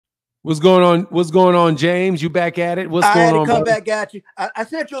What's going on? What's going on, James? You back at it? What's going on? I had to come back at you. I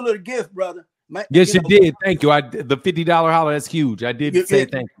sent you a little gift, brother. Yes, you did. Thank you. The $50 holler, that's huge. I did say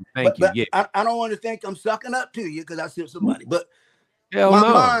thank you. Thank you. Yeah. I don't want to think I'm sucking up to you because I sent some money. But hell my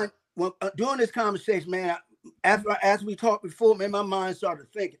no. mind, when, during this conversation, man, as we talked before, man, my mind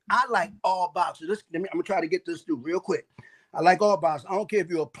started thinking. I like all boxers. I'm gonna try to get this through real quick. I like all boxers. I don't care if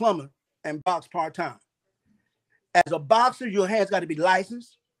you're a plumber and box part-time. As a boxer, your hands got to be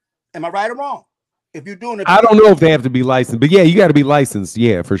licensed. Am I right or wrong? If you're doing it, I don't know if they have to be licensed, but yeah, you got to be licensed.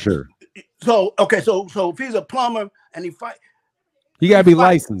 Yeah, for sure. So okay, so if he's a plumber and he fight, you got to be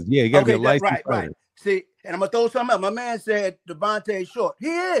licensed. Yeah, you got to be licensed. Right. See, and I'm gonna throw something up. My man said Devontae's short. He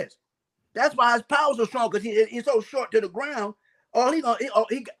is. That's why his power's so strong because he's so short to the ground. When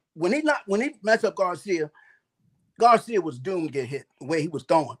he messed up Garcia was doomed to get hit the way he was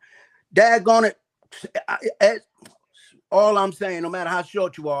throwing. Daggone it. All I'm saying, no matter how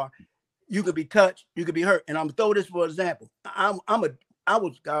short you are, you could be touched, you could be hurt. And I'm gonna throw this for example. I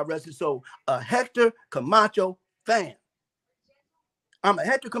was, God rest his soul, a Hector Camacho fan. I'm a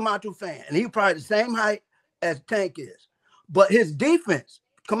Hector Camacho fan, and he's probably the same height as Tank is. But his defense,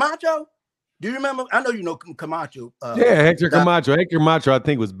 Camacho, do you remember? I know you know Camacho. Yeah, Hector Camacho. Hector Camacho, I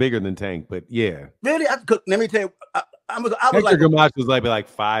think, was bigger than Tank, but yeah. Really? Let me tell you, I was Hector like, Camacho was like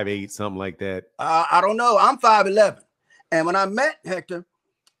 5'8", something like that. I don't know. I'm 5'11", and when I met Hector,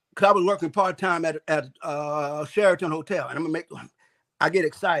 because I was working part-time at Sheraton Hotel, and I get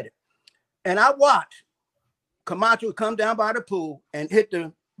excited. And I watched Camacho come down by the pool and hit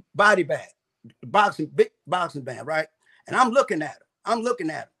the body bag, big boxing band, right? And I'm looking at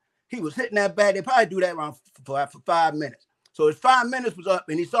him. He was hitting that bag. They probably do that around for 5 minutes. So his 5 minutes was up,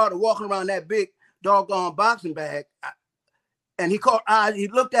 and he started walking around that big doggone boxing bag. And he caught eyes. He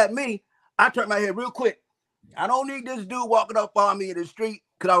looked at me. I turned my head real quick. I don't need this dude walking up on me in the street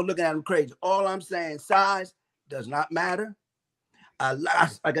because I was looking at him crazy. All I'm saying, size does not matter. I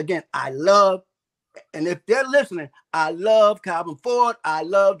love, and if they're listening, I love Calvin Ford. I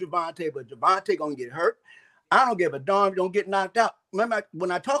love Devontae, but Devontae gonna get hurt. I don't give a darn if you don't get knocked out. Remember, when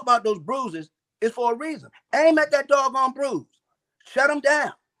I talk about those bruises, it's for a reason. Aim at that doggone bruise. Shut them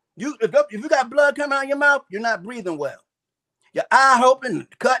down. If you got blood coming out of your mouth, you're not breathing well. Your eye open,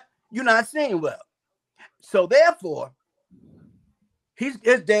 cut, you're not seeing well. So therefore, his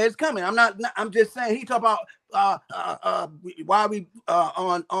day is coming. I'm just saying. He talk about why we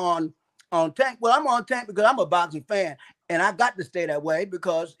on Tank. Well, I'm on Tank because I'm a boxing fan, and I got to stay that way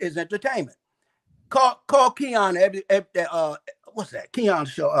because it's entertainment. Call Keon what's that? Keon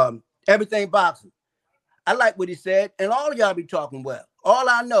show. Everything boxing. I like what he said, and all of y'all be talking well. All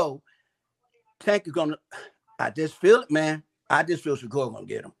I know, Tank is gonna. I just feel it, man. I just feel Shakur gonna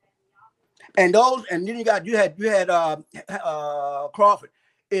get him. And then you had Crawford.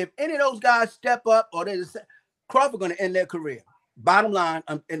 If any of those guys step up, or Crawford gonna end their career. Bottom line,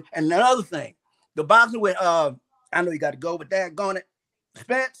 and another thing, the boxing with I know you got to go with that. Gone it,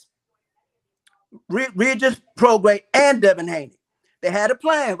 Spence, Regis, Prograis, and Devin Haney. They had a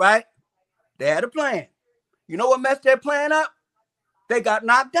plan, right? They had a plan. You know what messed their plan up? They got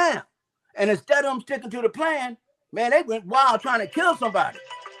knocked down, and instead of them sticking to the plan, man, they went wild trying to kill somebody.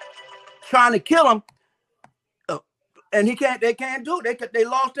 Trying to kill him, and they can't do it. They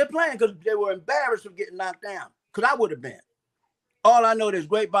lost their plan because they were embarrassed of getting knocked down. Because I would have been. All I know, there's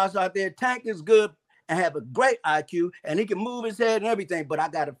great boxers out there. Tank is good and have a great IQ, and he can move his head and everything. But I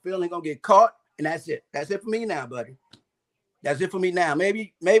got a feeling he's gonna get caught, and that's it. That's it for me now, buddy. That's it for me now.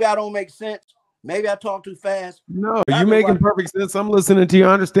 Maybe I don't make sense. Maybe I talk too fast. No, you're making perfect sense. I'm listening to you.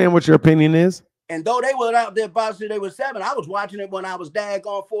 I understand what your opinion is. And though they were out there boxing, they were 7. I was watching it when I was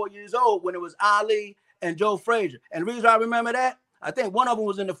daggone 4 years old when it was Ali and Joe Frazier. And the reason I remember that, I think one of them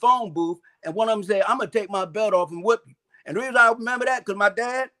was in the phone booth, and one of them said, "I'm gonna take my belt off and whip you." And the reason I remember that, because my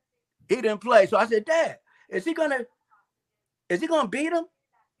dad, he didn't play. So I said, "Dad, is he gonna beat him?"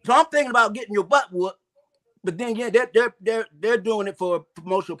 So I'm thinking about getting your butt whooped. But then yeah, they're doing it for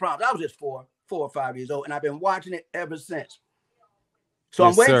promotional problems. I was just 4 or 5 years old, and I've been watching it ever since. So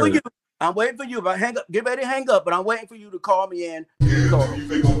yes, I'm waiting for you. I'm waiting for you. If I hang up, get ready to hang up, but I'm waiting for you to call me in. I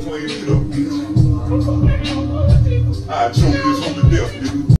choke this on the death, dude.